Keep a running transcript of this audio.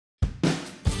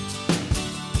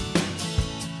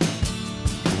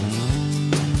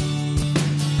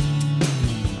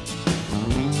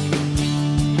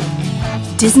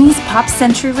Disney's Pop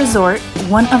Century Resort,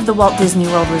 one of the Walt Disney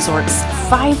World Resort's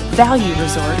 5 value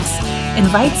resorts,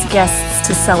 invites guests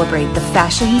to celebrate the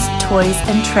fashions, toys,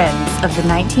 and trends of the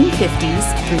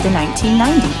 1950s through the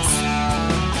 1990s.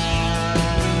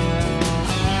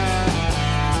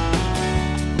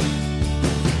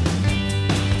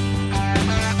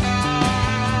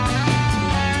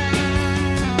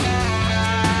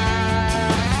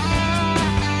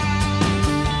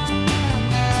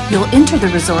 You'll enter the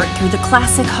resort through the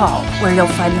Classic Hall, where you'll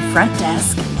find the front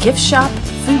desk, gift shop,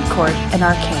 food court, and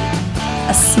arcade.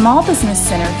 A small business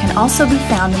center can also be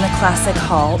found in the Classic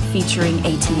Hall, featuring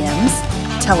ATMs,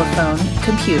 telephone,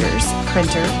 computers,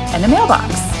 printer, and a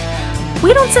mailbox.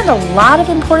 We don't send a lot of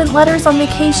important letters on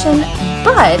vacation,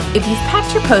 but if you've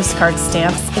packed your postcard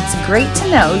stamps, it's great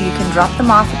to know you can drop them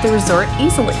off at the resort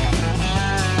easily.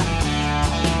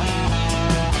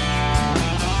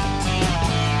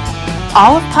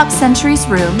 All of Pop Century's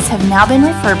rooms have now been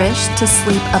refurbished to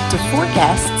sleep up to 4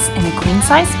 guests in a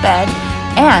queen-size bed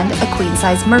and a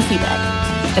queen-size Murphy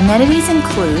bed. Amenities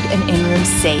include an in-room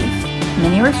safe,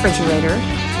 mini refrigerator,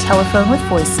 telephone with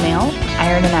voicemail,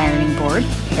 iron and ironing board,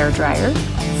 hairdryer,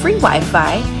 free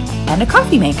Wi-Fi, and a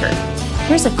coffee maker.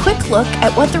 Here's a quick look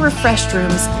at what the refreshed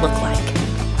rooms look like.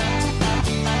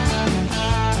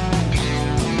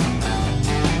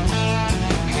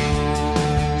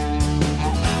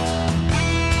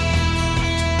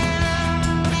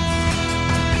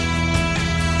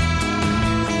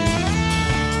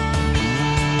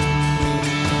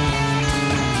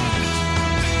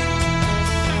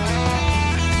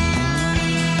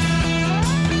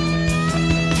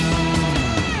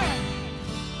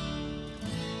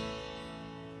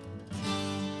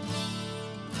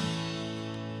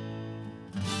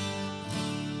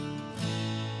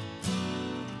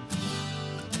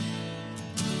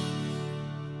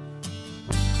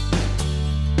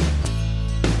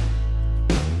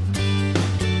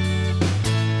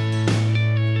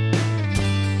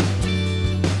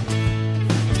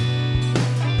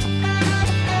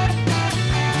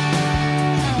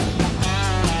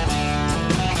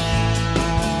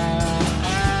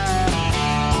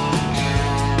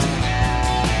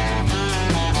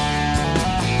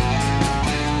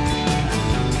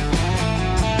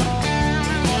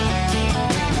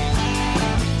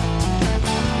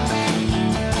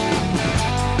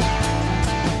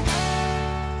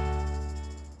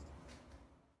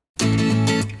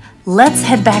 Let's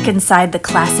head back inside the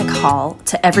Classic Hall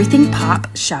to Everything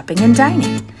Pop Shopping and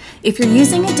Dining. If you're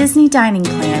using a Disney dining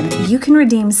plan, you can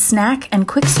redeem snack and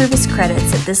quick service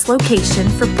credits at this location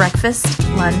for breakfast,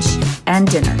 lunch, and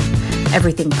dinner.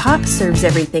 Everything Pop serves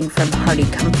everything from hearty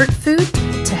comfort food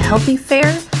to healthy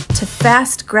fare to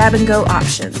fast grab-and-go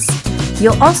options.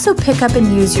 You'll also pick up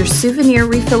and use your souvenir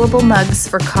refillable mugs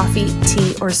for coffee,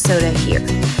 tea, or soda here.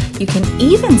 You can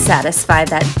even satisfy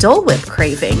that Dole Whip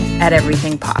craving at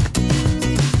Everything Pop.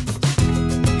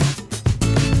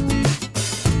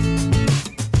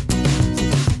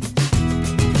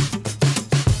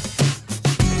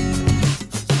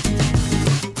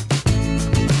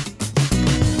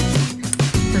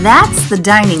 That's the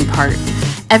dining part.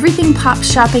 Everything Pop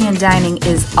Shopping and Dining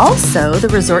is also the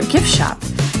resort gift shop.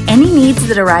 Any needs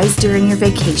that arise during your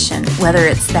vacation, whether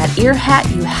it's that ear hat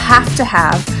you have to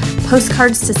have,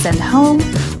 postcards to send home,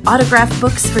 autographed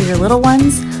books for your little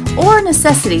ones, or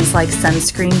necessities like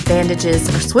sunscreen, bandages,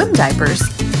 or swim diapers,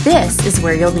 this is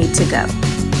where you'll need to go.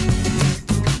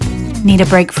 Need a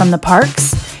break from the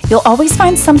parks? You'll always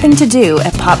find something to do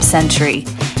at Pop Century.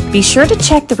 Be sure to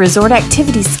check the resort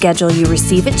activities schedule you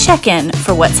receive at check-in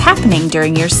for what's happening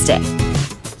during your stay.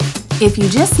 If you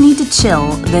just need to chill,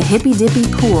 the Hippy Dippy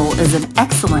Pool is an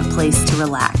excellent place to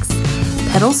relax.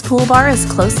 Pedal's Pool Bar is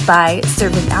close by,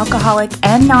 serving alcoholic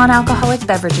and non-alcoholic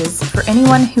beverages for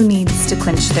anyone who needs to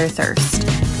quench their thirst.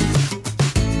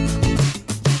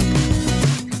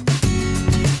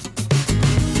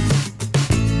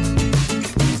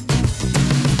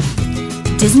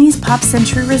 Disney's Pop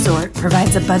Century Resort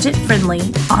provides a budget-friendly,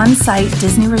 on-site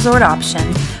Disney resort option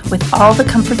with all the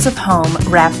comforts of home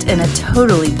wrapped in a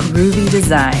totally groovy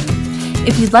design.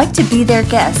 If you'd like to be their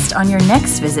guest on your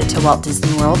next visit to Walt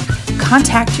Disney World,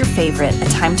 contact your favorite A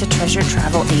Time to Treasure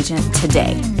travel agent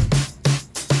today.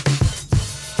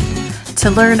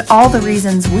 To learn all the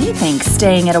reasons we think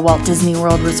staying at a Walt Disney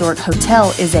World Resort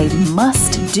hotel is a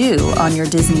must-do on your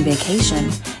Disney vacation,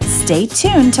 stay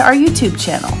tuned to our YouTube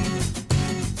channel.